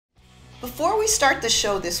Before we start the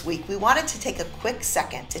show this week, we wanted to take a quick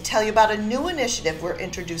second to tell you about a new initiative we're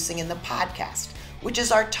introducing in the podcast, which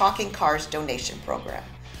is our Talking Cars donation program.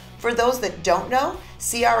 For those that don't know,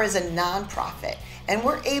 CR is a nonprofit, and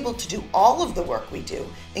we're able to do all of the work we do,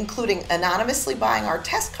 including anonymously buying our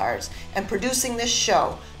test cars and producing this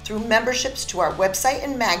show through memberships to our website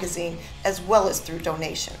and magazine, as well as through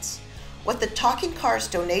donations. What the Talking Cars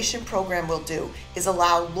donation program will do is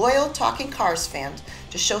allow loyal Talking Cars fans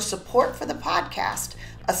to show support for the podcast,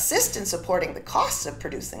 assist in supporting the costs of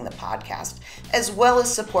producing the podcast, as well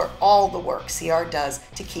as support all the work CR does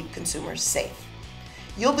to keep consumers safe.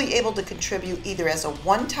 You'll be able to contribute either as a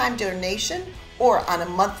one-time donation or on a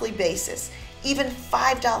monthly basis. Even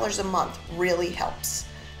 $5 a month really helps.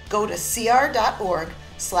 Go to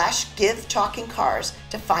cr.org/give-talking-cars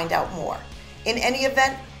to find out more. In any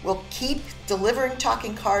event, we'll keep delivering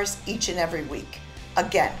Talking Cars each and every week.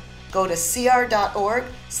 Again, go to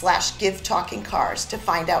cr.org/give-talking-cars to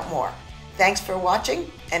find out more. Thanks for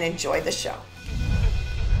watching and enjoy the show.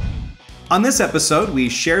 On this episode, we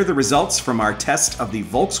share the results from our test of the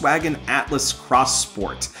Volkswagen Atlas Cross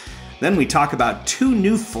Sport. Then we talk about two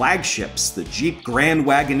new flagships, the Jeep Grand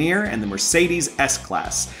Wagoneer and the Mercedes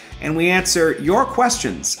S-Class. And we answer your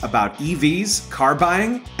questions about EVs, car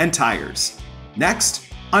buying, and tires. Next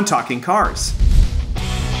on Talking Cars.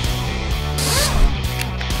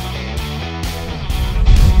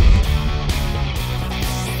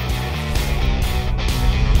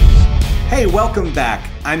 Hey, welcome back.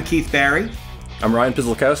 I'm Keith Barry. I'm Ryan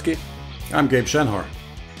Pizlakowski. I'm Gabe Shenhar.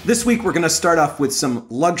 This week we're going to start off with some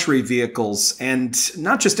luxury vehicles, and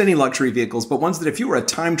not just any luxury vehicles, but ones that if you were a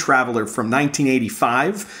time traveler from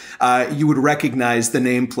 1985, you would recognize the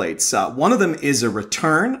nameplates. One of them is a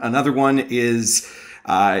return. Another one is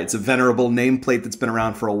it's a venerable nameplate that's been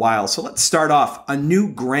around for a while. So let's start off. A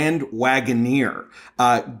new Grand Wagoneer.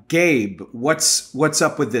 Gabe, what's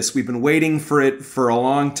up with this? We've been waiting for it for a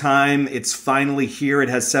long time. It's finally here. It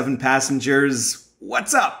has 7 passengers.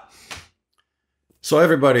 What's up? So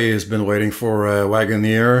everybody has been waiting for a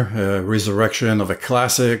Wagoneer, a resurrection of a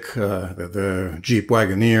classic. The Jeep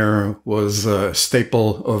Wagoneer was a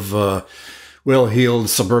staple of well-heeled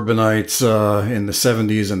suburbanites in the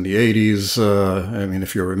 70s and the 80s. I mean,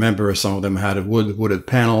 if you remember, some of them had wooded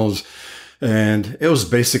panels. And it was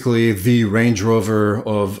basically the Range Rover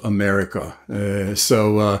of America. A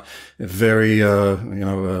very,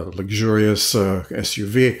 luxurious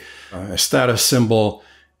SUV, a status symbol.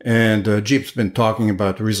 And Jeep's been talking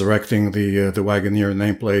about resurrecting the Wagoneer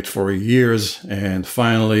nameplate for years. And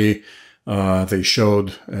finally, they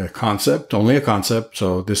showed a concept, only a concept.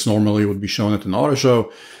 So this normally would be shown at an auto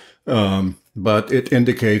show. But it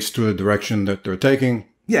indicates to a direction that they're taking.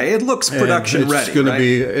 Yeah, it looks production ready. It's going to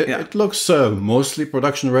be. It looks mostly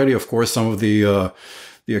production ready. Of course, some of the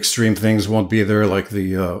extreme things won't be there, like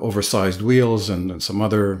the oversized wheels and some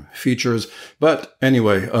other features. But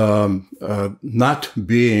anyway, not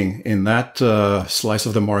being in that slice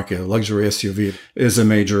of the market, luxury SUV, is a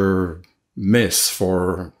major miss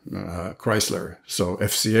for Chrysler. So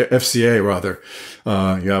FCA rather.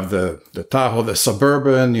 You have the Tahoe, the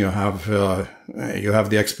Suburban. You have the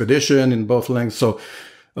Expedition in both lengths. So.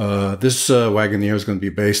 This Wagoneer is going to be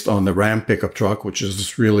based on the Ram pickup truck, which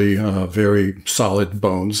is really very solid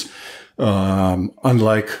bones.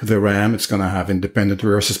 Unlike the Ram, it's going to have independent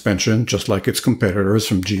rear suspension, just like its competitors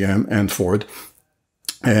from GM and Ford.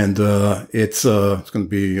 And it's going to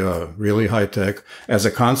be really high tech. As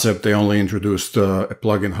a concept, they only introduced a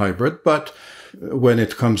plug-in hybrid, but when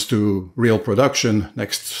it comes to real production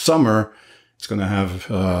next summer, it's going to have,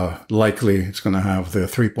 it's going to have the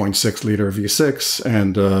 3.6 liter V6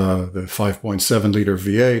 and the 5.7 liter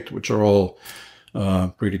V8, which are all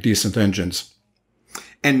pretty decent engines.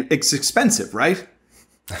 And it's expensive, right?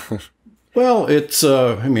 Well, it's,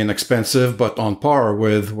 expensive, but on par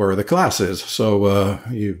with where the class is. So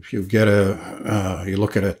you look at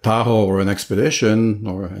a Tahoe or an Expedition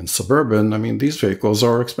or a Suburban. I mean, these vehicles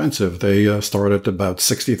are expensive. They start at about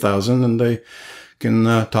 $60,000 and they can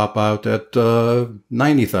top out at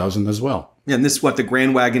 $90,000 as well. Yeah, and this is what the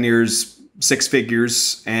Grand Wagoneer's 6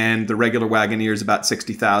 figures, and the regular Wagoneer is about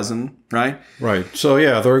 $60,000, right? Right. So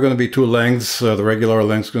yeah, there are going to be 2 lengths. The regular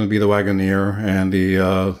length is going to be the Wagoneer, and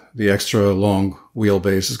the extra long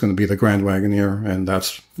wheelbase is going to be the Grand Wagoneer, and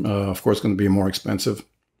that's of course going to be more expensive.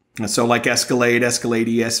 So like Escalade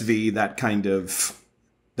ESV, that kind of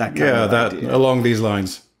idea. Along these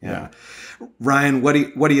lines. Yeah. Ryan, what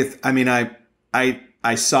do you? I mean, I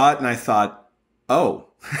saw it and I thought, oh.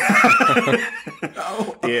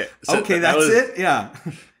 Yeah. So okay, that's it. Yeah.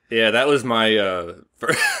 Yeah, that was my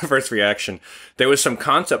first reaction. There was some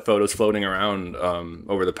concept photos floating around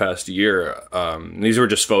over the past year. These were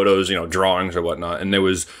just photos, drawings or whatnot, and there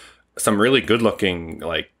was some really good-looking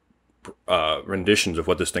like renditions of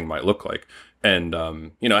what this thing might look like. And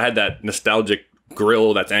it had that nostalgic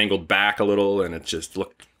grill that's angled back a little, and it just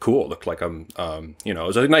looked cool. It looked like it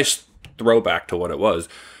was a nice throwback to what it was.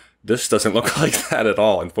 This doesn't look like that at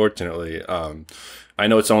all, unfortunately. I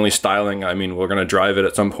know it's only styling. I mean, we're going to drive it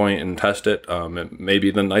at some point and test it. It may be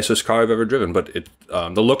the nicest car I've ever driven, but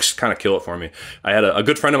the looks kind of kill it for me. I had a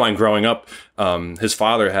good friend of mine growing up. His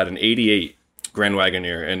father had an 88 Grand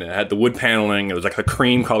Wagoneer, and it had the wood paneling. It was like a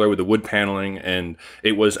cream color with the wood paneling, and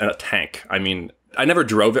it was a tank. I mean, I never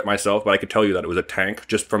drove it myself, but I could tell you that it was a tank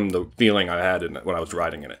just from the feeling I had when I was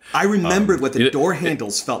riding in it. I remembered what the door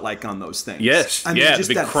handles felt like on those things. Yes, I mean, just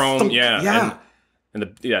the big chrome, thunk, yeah. And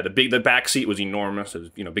the back seat was enormous. It was,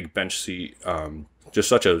 big bench seat. Just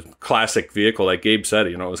such a classic vehicle, like Gabe said.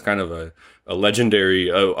 It was kind of a legendary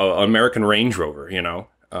American Range Rover.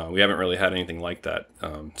 We haven't really had anything like that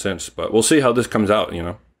since, but we'll see how this comes out.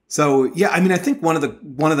 So yeah, I mean, I think one of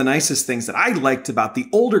the nicest things that I liked about the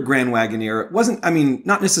older Grand Wagoneer wasn't, I mean,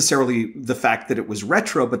 not necessarily the fact that it was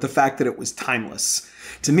retro, but the fact that it was timeless.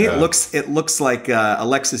 To me, it looks like a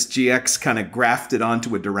Lexus GX kind of grafted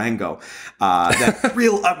onto a Durango. That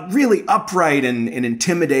really upright and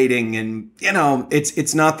intimidating, and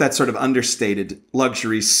it's not that sort of understated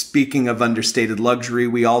luxury. Speaking of understated luxury,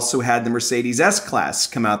 we also had the Mercedes S-Class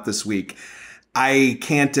come out this week. I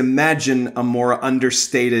can't imagine a more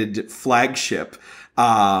understated flagship.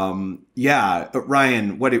 Ryan,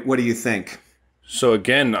 what do you think? So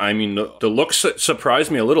again, I mean, the looks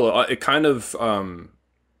surprised me a little. It kind of,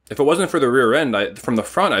 if it wasn't for the rear end, from the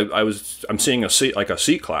front, I'm seeing a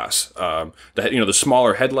C-Class. The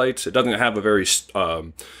smaller headlights. It doesn't have a very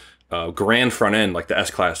grand front end like the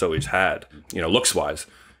S-Class always had, looks wise.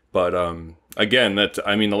 But again,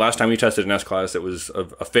 the last time we tested an S-Class, it was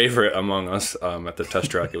a favorite among us at the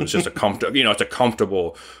test track. It was just it's a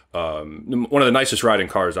comfortable, one of the nicest riding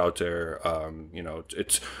cars out there.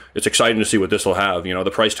 It's exciting to see what this will have.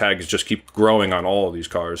 The price tags just keep growing on all of these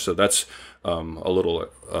cars, so that's a little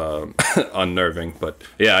unnerving. But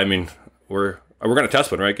yeah, I mean, we're going to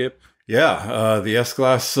test one, right, Gabe? Yeah, the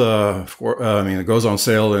S-Class, it goes on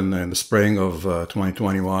sale in the spring of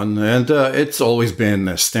 2021, and it's always been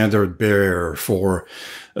a standard bearer for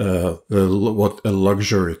what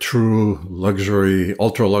a true luxury,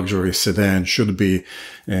 ultra-luxury sedan should be.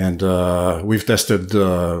 And we've tested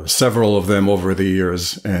several of them over the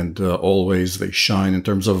years, and always they shine in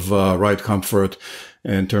terms of ride comfort,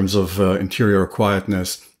 in terms of interior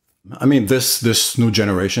quietness. I mean, this new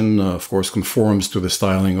generation, of course, conforms to the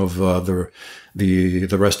styling of the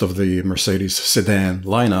rest of the Mercedes sedan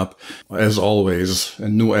lineup. As always, a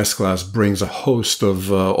new S-Class brings a host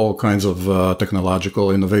of all kinds of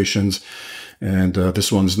technological innovations, and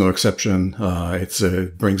this one's no exception.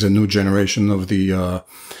 It brings a new generation of the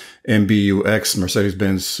MBUX,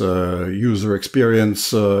 Mercedes-Benz user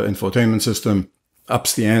experience infotainment system,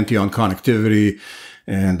 ups the ante on connectivity.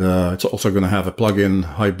 And it's also going to have a plug-in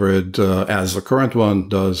hybrid as the current one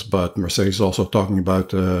does, but Mercedes is also talking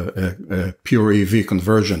about a pure EV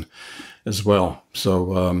conversion as well.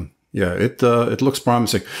 So it looks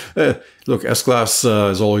promising. Look, S-Class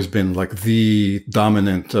has always been like the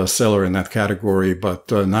dominant seller in that category,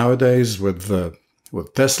 but nowadays with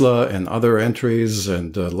Tesla and other entries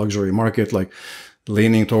and luxury market like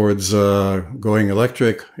leaning towards going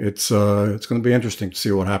electric, it's going to be interesting to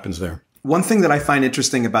see what happens there. One thing that I find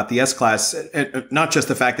interesting about the S-Class, not just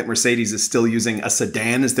the fact that Mercedes is still using a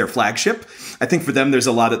sedan as their flagship. I think for them there's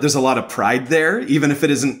a lot of pride there, even if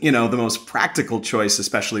it isn't, the most practical choice,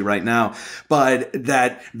 especially right now. But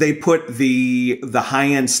that they put the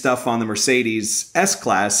high-end stuff on the Mercedes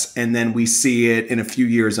S-Class, and then we see it in a few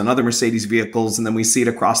years on other Mercedes vehicles, and then we see it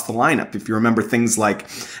across the lineup. If you remember things like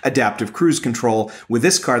adaptive cruise control, with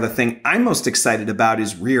this car, the thing I'm most excited about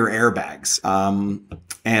is rear airbags.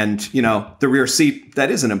 And the rear seat,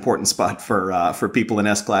 that is an important spot for people in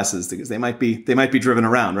S-Classes, because they might be driven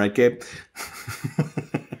around, right, Gabe?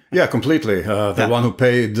 Yeah, completely. The one who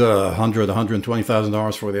paid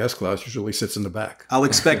 $120,000 for the S-Class usually sits in the back. I'll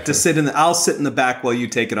expect to I'll sit in the back while you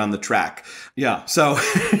take it on the track. Yeah. So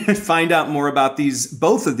find out more about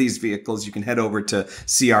both of these vehicles. You can head over to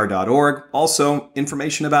cr.org. Also,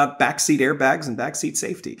 information about backseat airbags and backseat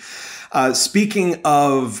safety. Speaking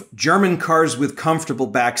of German cars with comfortable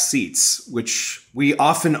back seats, which we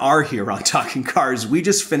often are here on Talking Cars. We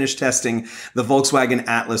just finished testing the Volkswagen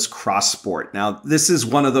Atlas Cross Sport. Now, this is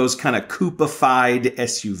one of those kind of coupe-ified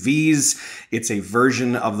SUVs. It's a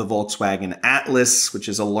version of the Volkswagen Atlas, which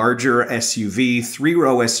is a larger SUV,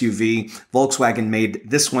 three-row SUV. Volkswagen made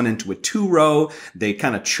this one into a two-row. They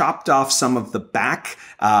kind of chopped off some of the back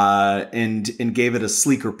and gave it a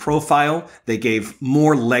sleeker profile. They gave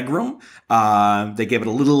more legroom. They gave it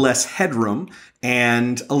a little less headroom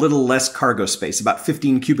and a little less cargo space, about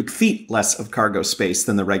 15 cubic feet less of cargo space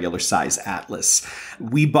than the regular size Atlas.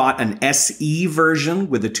 We bought an SE version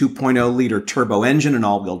with a 2.0 liter turbo engine and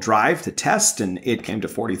all-wheel drive to test, and it came to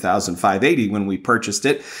 $40,580 when we purchased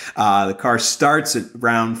it. The car starts at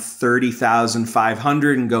around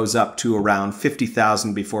 $30,500 and goes up to around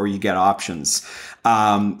 $50,000 before you get options.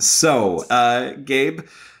 Gabe?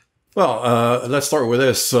 Well, let's start with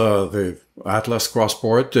this. The Atlas Cross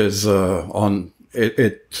Sport is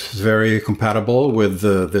it's very compatible with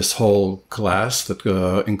this whole class that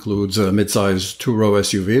includes mid-size two-row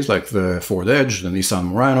SUVs like the Ford Edge, the Nissan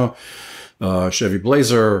Murano, Chevy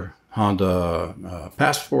Blazer, Honda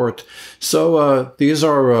Passport. So these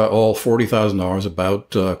are all $40,000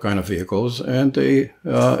 about kind of vehicles, and they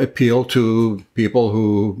appeal to people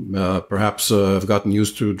who perhaps have gotten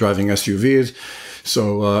used to driving SUVs.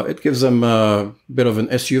 So it gives them a bit of an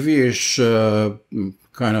SUV-ish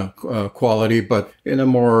kind of quality, but in a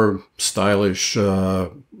more stylish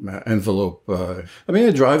envelope. I mean,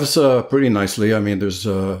 it drives pretty nicely. I mean, there's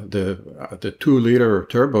the 2-liter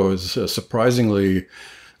turbo is surprisingly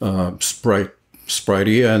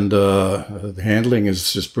spritey, and the handling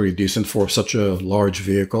is just pretty decent for such a large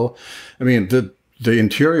vehicle. I mean, the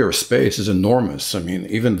interior space is enormous. I mean,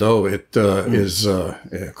 even though it is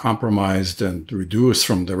compromised and reduced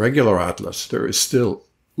from the regular Atlas, there is still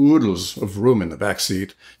oodles of room in the back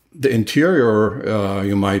seat. The interior,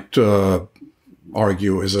 you might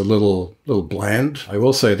argue, is a little bland. I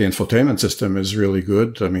will say the infotainment system is really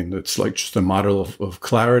good. I mean, it's like just a model of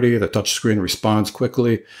clarity. The touchscreen responds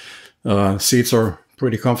quickly. Seats are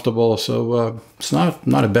pretty comfortable, so it's not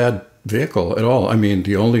a bad vehicle at all. I mean,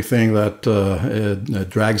 the only thing that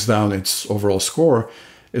drags down its overall score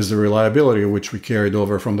is the reliability, which we carried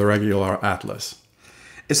over from the regular Atlas.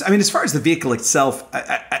 I mean, as far as the vehicle itself,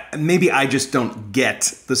 maybe I just don't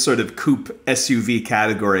get the sort of coupe SUV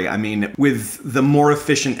category. I mean, with the more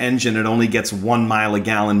efficient engine, it only gets 1 mile a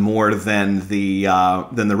gallon more than the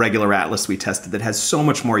regular Atlas we tested that has so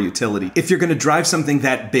much more utility. If you're going to drive something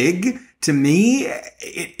that big, to me,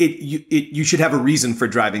 you should have a reason for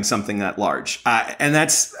driving something that large. And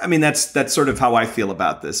that's sort of how I feel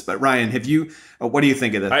about this. But Ryan, what do you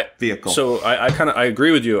think of the vehicle? So I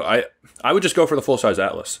agree with you. I would just go for the full-size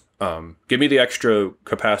Atlas. Give me the extra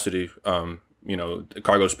capacity,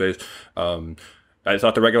 cargo space. I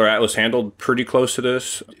thought the regular Atlas handled pretty close to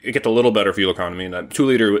this. It gets a little better fuel economy, and that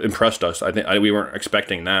 2-liter impressed us. I think we weren't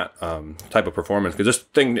expecting that type of performance, because this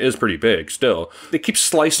thing is pretty big still. They keep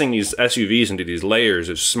slicing these SUVs into these layers.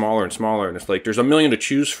 It's smaller and smaller, and it's like there's a million to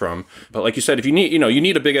choose from. But like you said, if you need, you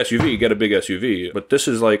need a big SUV, get a big SUV. But this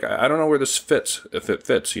is like, I don't know where this fits, if it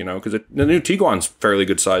fits, because the new Tiguan's fairly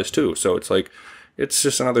good size too. So it's like, it's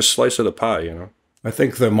just another slice of the pie, I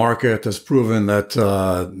think the market has proven that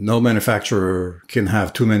no manufacturer can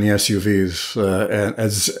have too many SUVs, and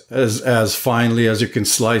as finely as you can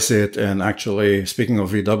slice it. And actually, speaking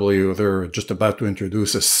of VW, they're just about to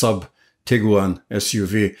introduce a sub-Tiguan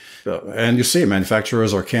SUV, and you see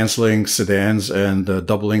manufacturers are canceling sedans and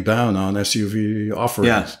doubling down on SUV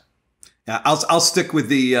offerings. Yeah, I'll stick with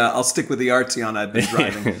the Arteon I've been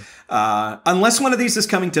driving, unless one of these is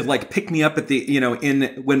coming to like pick me up at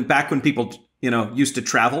the back when people used to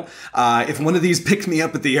travel. If one of these picked me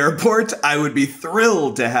up at the airport, I would be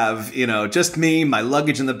thrilled to have, just me, my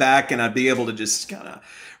luggage in the back, and I'd be able to just kind of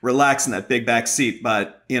relax in that big back seat.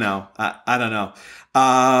 But, I don't know.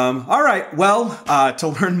 All right. Well, to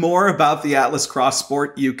learn more about the Atlas Cross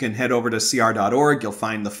Sport, you can head over to cr.org. You'll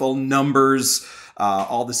find the full numbers,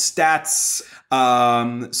 all the stats.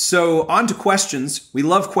 So on to questions. We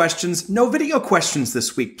love questions. No video questions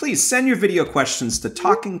this week. Please send your video questions to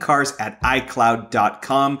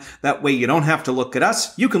talkingcars@icloud.com. That way you don't have to look at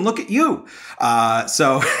us. You can look at you.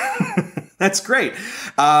 So that's great.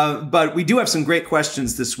 But we do have some great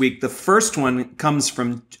questions this week. The first one comes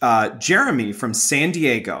from Jeremy from San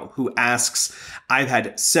Diego, who asks, I've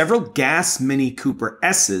had several gas Mini Cooper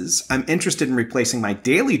S's. I'm interested in replacing my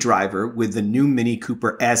daily driver with the new Mini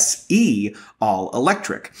Cooper SE all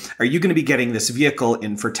electric. Are you going to be getting this vehicle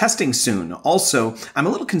in for testing soon? Also, I'm a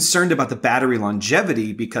little concerned about the battery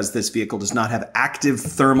longevity because this vehicle does not have active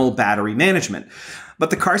thermal battery management. but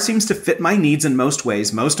the car seems to fit my needs in most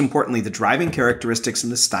ways, most importantly, the driving characteristics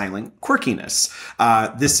and the styling quirkiness.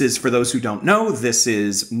 This is, for those who don't know, this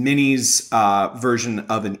is Mini's version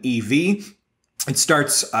of an EV. It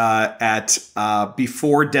starts at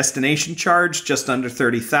before destination charge, just under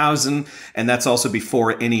 30,000, and that's also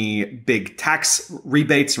before any big tax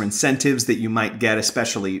rebates or incentives that you might get,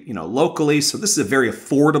 especially locally. So this is a very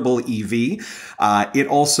affordable EV. It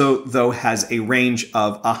also, though, has a range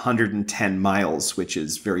of 110 miles, which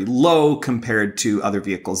is very low compared to other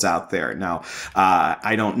vehicles out there. Now,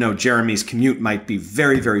 I don't know. Jeremy's commute might be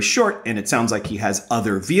very, very short, and it sounds like he has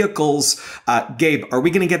other vehicles. Gabe, are we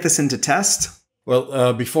going to get this into test?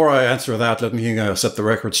 Well, before I answer that, let me set the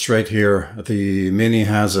record straight here. The Mini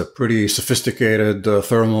has a pretty sophisticated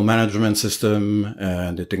thermal management system,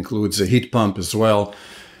 and it includes a heat pump as well.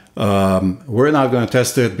 We're not going to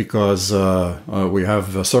test it because we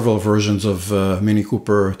have several versions of Mini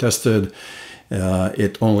Cooper tested.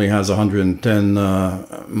 It only has 110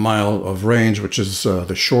 mile of range, which is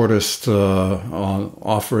the shortest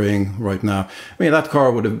offering right now. I mean, that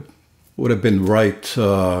car would have been right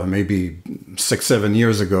maybe 6-7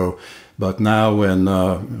 years ago, but now when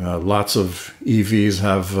lots of EVs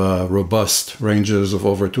have robust ranges of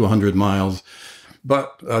over 200 miles.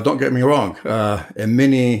 But don't get me wrong, a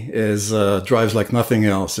Mini drives like nothing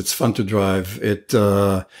else. It's fun to drive. It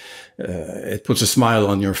puts a smile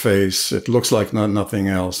on your face. It looks like nothing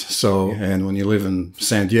else. So, and when you live in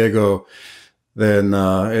San Diego, then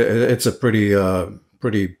it's a pretty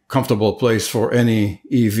comfortable place for any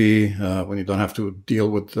EV when you don't have to deal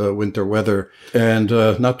with winter weather. And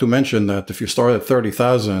not to mention that if you start at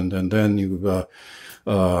 30,000 and then you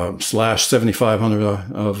slash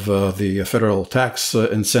 7,500 of the federal tax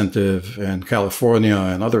incentive, and California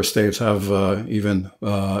and other states have even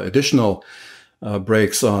additional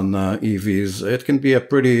breaks on EVs, it can be a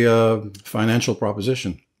pretty financial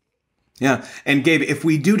proposition. Yeah. And Gabe, if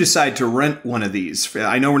we do decide to rent one of these,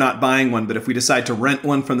 I know we're not buying one, but if we decide to rent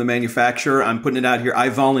one from the manufacturer, I'm putting it out here. I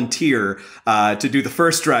volunteer to do the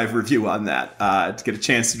first drive review on that, to get a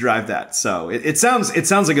chance to drive that. So it sounds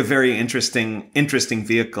like a very interesting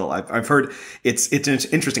vehicle. I've heard it's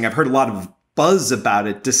interesting. I've heard a lot of buzz about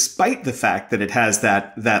it, despite the fact that it has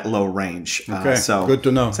that low range. Okay, so good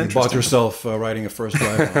to know. You bought yourself riding a first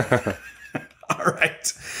drive. All right.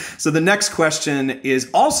 So the next question is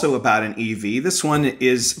also about an EV. This one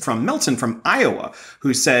is from Milton from Iowa,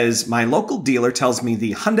 who says, my local dealer tells me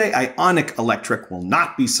the Hyundai Ioniq Electric will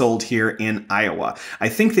not be sold here in Iowa. I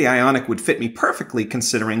think the Ioniq would fit me perfectly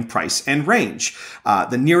considering price and range.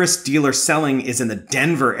 The nearest dealer selling is in the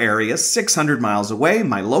Denver area, 600 miles away.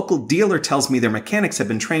 My local dealer tells me their mechanics have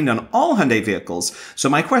been trained on all Hyundai vehicles. So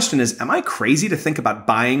my question is, am I crazy to think about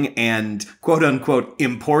buying and quote unquote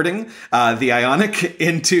importing the Ioniq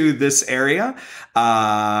into this area?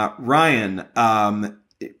 Ryan,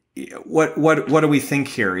 what do we think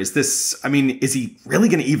here? Is this, I mean, is he really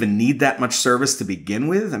going to even need that much service to begin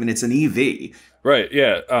with? I mean, it's an EV. Right,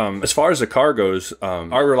 yeah. As far as the car goes,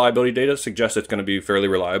 our reliability data suggests it's going to be fairly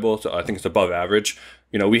reliable. So I think it's above average.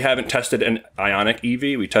 We haven't tested an Ioniq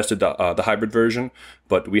EV. We tested the hybrid version,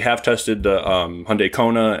 but we have tested the Hyundai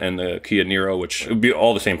Kona and the Kia Niro, which would be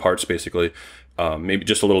all the same parts, basically. Maybe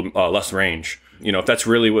just a little less range. If that's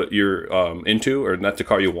really what you're into, or that's the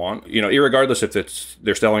car you want, irregardless if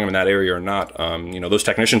they're selling them in that area or not, those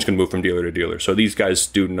technicians can move from dealer to dealer. So these guys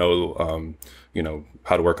do know,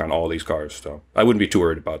 how to work on all these cars. So I wouldn't be too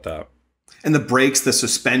worried about that. And the brakes, the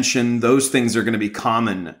suspension, those things are going to be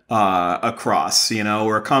common across,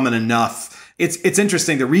 or common enough. It's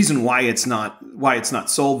interesting. The reason why it's not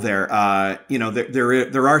sold there,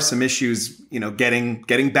 there are some issues,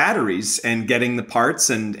 getting batteries and getting the parts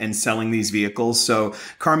and selling these vehicles. So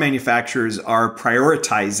car manufacturers are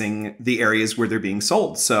prioritizing the areas where they're being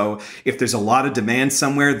sold. So if there's a lot of demand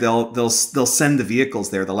somewhere, they'll send the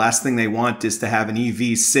vehicles there. The last thing they want is to have an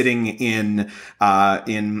EV sitting in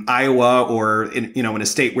Iowa or in a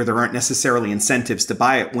state where there aren't necessarily incentives to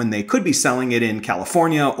buy it, when they could be selling it in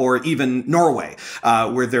California or even Norway,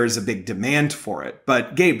 where there's a big demand for it.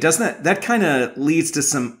 But Gabe, doesn't that kind of leads to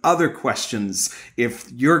some other questions?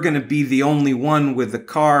 If you're going to be the only one with the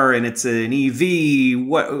car and it's an EV,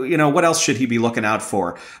 what else should he be looking out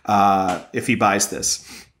for if he buys this?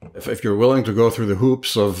 If you're willing to go through the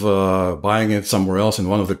hoops of buying it somewhere else in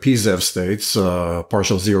one of the PZEV states,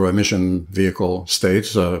 partial zero emission vehicle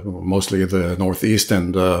states, mostly the Northeast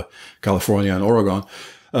and California and Oregon,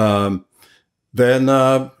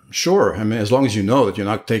 then sure. I mean, as long as you know that you're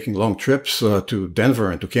not taking long trips to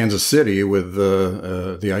Denver and to Kansas City with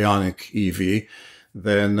the Ioniq EV,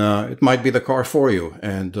 then it might be the car for you.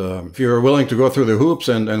 And if you're willing to go through the hoops,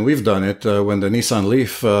 and we've done it, when the Nissan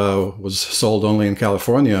Leaf was sold only in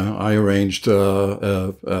California, I arranged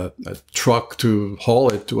a truck to haul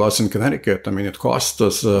it to us in Connecticut. I mean, it cost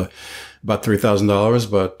us about $3,000,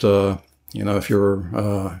 but you know, if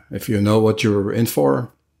you know what you're in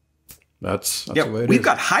for, that's the way it we've is.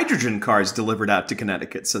 got hydrogen cars delivered out to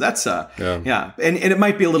Connecticut, so that's and it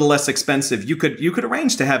might be a little less expensive. You could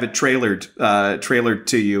arrange to have it trailered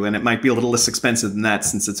to you, and it might be a little less expensive than that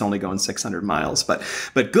since it's only going 600 miles. But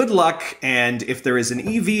good luck, and if there is an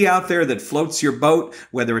EV out there that floats your boat,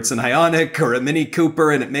 whether it's an Ioniq or a Mini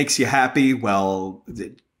Cooper, and it makes you happy, well,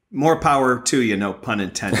 more power to you, no pun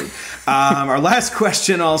intended. Our last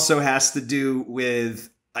question also has to do with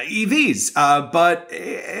EVs, but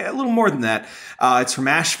a little more than that. It's from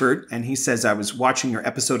Ashford, and he says, I was watching your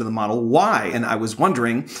episode of the Model Y, and I was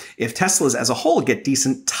wondering if Teslas as a whole get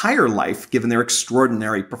decent tire life given their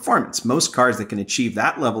extraordinary performance. Most cars that can achieve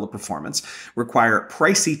that level of performance require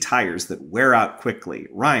pricey tires that wear out quickly.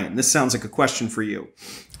 Ryan, this sounds like a question for you.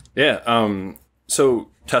 Yeah, so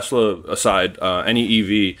Tesla aside, any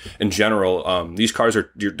EV in general, these cars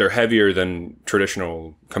they're heavier than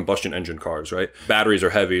traditional combustion engine cars, right? Batteries are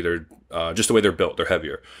heavy. They're just the way they're built. They're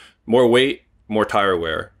heavier, more weight, more tire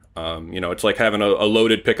wear. You know, it's like having a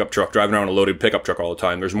loaded pickup truck, driving around a loaded pickup truck all the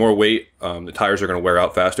time. There's more weight. The tires are going to wear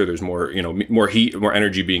out faster. There's more, you know, more heat, more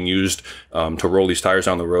energy being used to roll these tires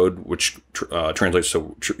down the road, which translates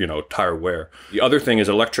to, you know, tire wear. The other thing is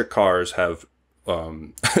electric cars have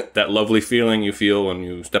that lovely feeling you feel when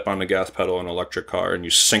you step on the gas pedal in an electric car and you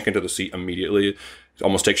sink into the seat immediately. It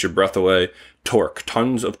almost takes your breath away. Torque,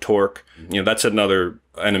 tons of torque. You know, that's another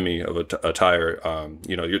enemy of a tire.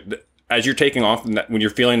 You know, as you're taking off, when you're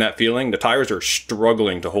feeling that feeling, the tires are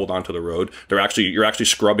struggling to hold onto the road. You're actually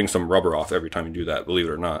scrubbing some rubber off every time you do that, believe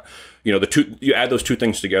it or not. You know, you add those two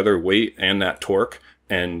things together, weight and that torque,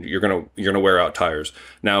 and you're gonna wear out tires.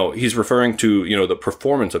 Now, he's referring to, you know, the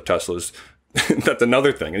performance of Teslas. That's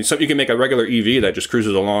another thing. And so you can make a regular EV that just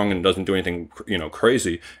cruises along and doesn't do anything, you know,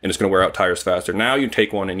 crazy, and it's going to wear out tires faster. Now you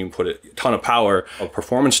take one and you put a ton of power, a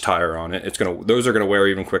performance tire on it. Those are going to wear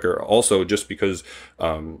even quicker. Also, just because,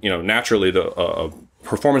 you know, naturally the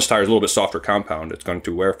performance tire is a little bit softer compound. It's going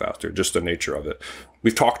to wear faster, just the nature of it.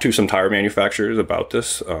 We've talked to some tire manufacturers about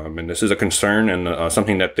this, and this is a concern and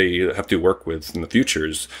something that they have to work with in the future.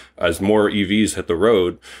 Is as more EVs hit the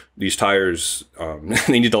road, these tires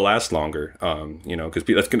they need to last longer. You know, because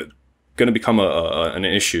that's going to become an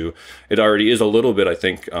issue. It already is a little bit, I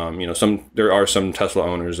think. You know, there are some Tesla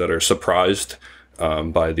owners that are surprised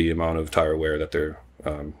by the amount of tire wear that they're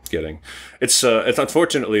getting. It's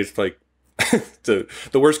unfortunately, it's like the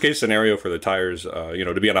worst case scenario for the tires, you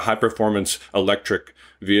know, to be on a high performance electric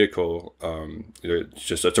vehicle.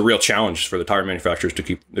 It's a real challenge for the tire manufacturers to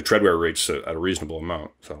keep the tread wear rates at a reasonable amount.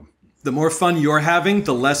 So the more fun you're having,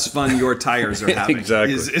 the less fun your tires are having.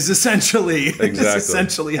 Exactly. Is essentially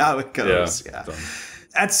how it goes. Yeah. So.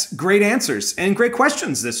 That's great answers and great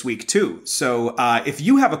questions this week too. So if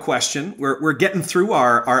you have a question, we're getting through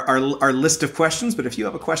our list of questions, but if you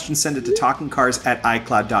have a question, send it to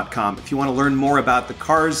talkingcars@icloud.com. If you want to learn more about the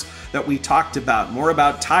cars that we talked about, more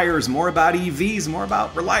about tires, more about EVs, more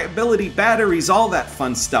about reliability, batteries, all that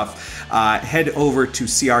fun stuff, head over to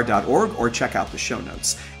cr.org or check out the show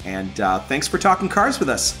notes. And thanks for talking cars with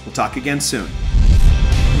us. We'll talk again soon.